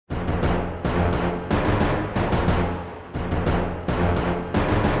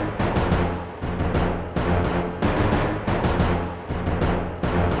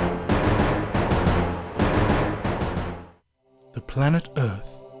planet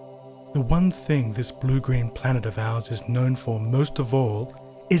Earth. The one thing this blue-green planet of ours is known for most of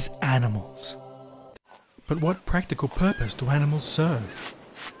all is animals. But what practical purpose do animals serve?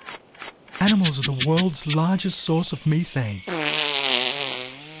 Animals are the world's largest source of methane,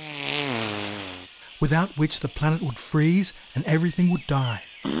 without which the planet would freeze and everything would die.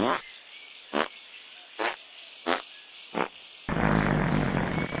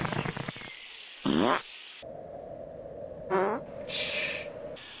 Shh.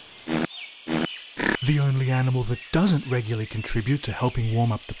 The only animal that doesn't regularly contribute to helping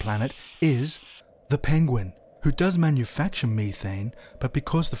warm up the planet is the penguin, who does manufacture methane, but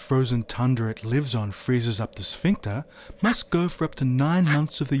because the frozen tundra it lives on freezes up the sphincter, must go for up to 9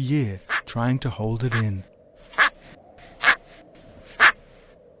 months of the year trying to hold it in.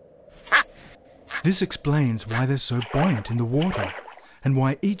 This explains why they're so buoyant in the water, and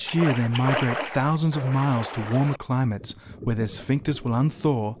why each year they migrate thousands of miles to warmer climates where their sphincters will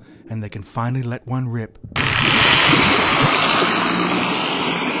unthaw and they can finally let one rip.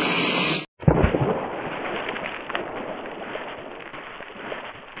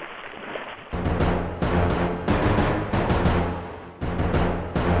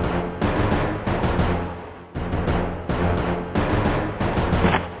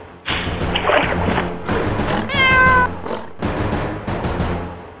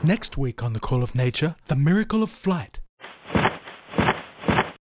 Next week on The Call of Nature, the miracle of flight.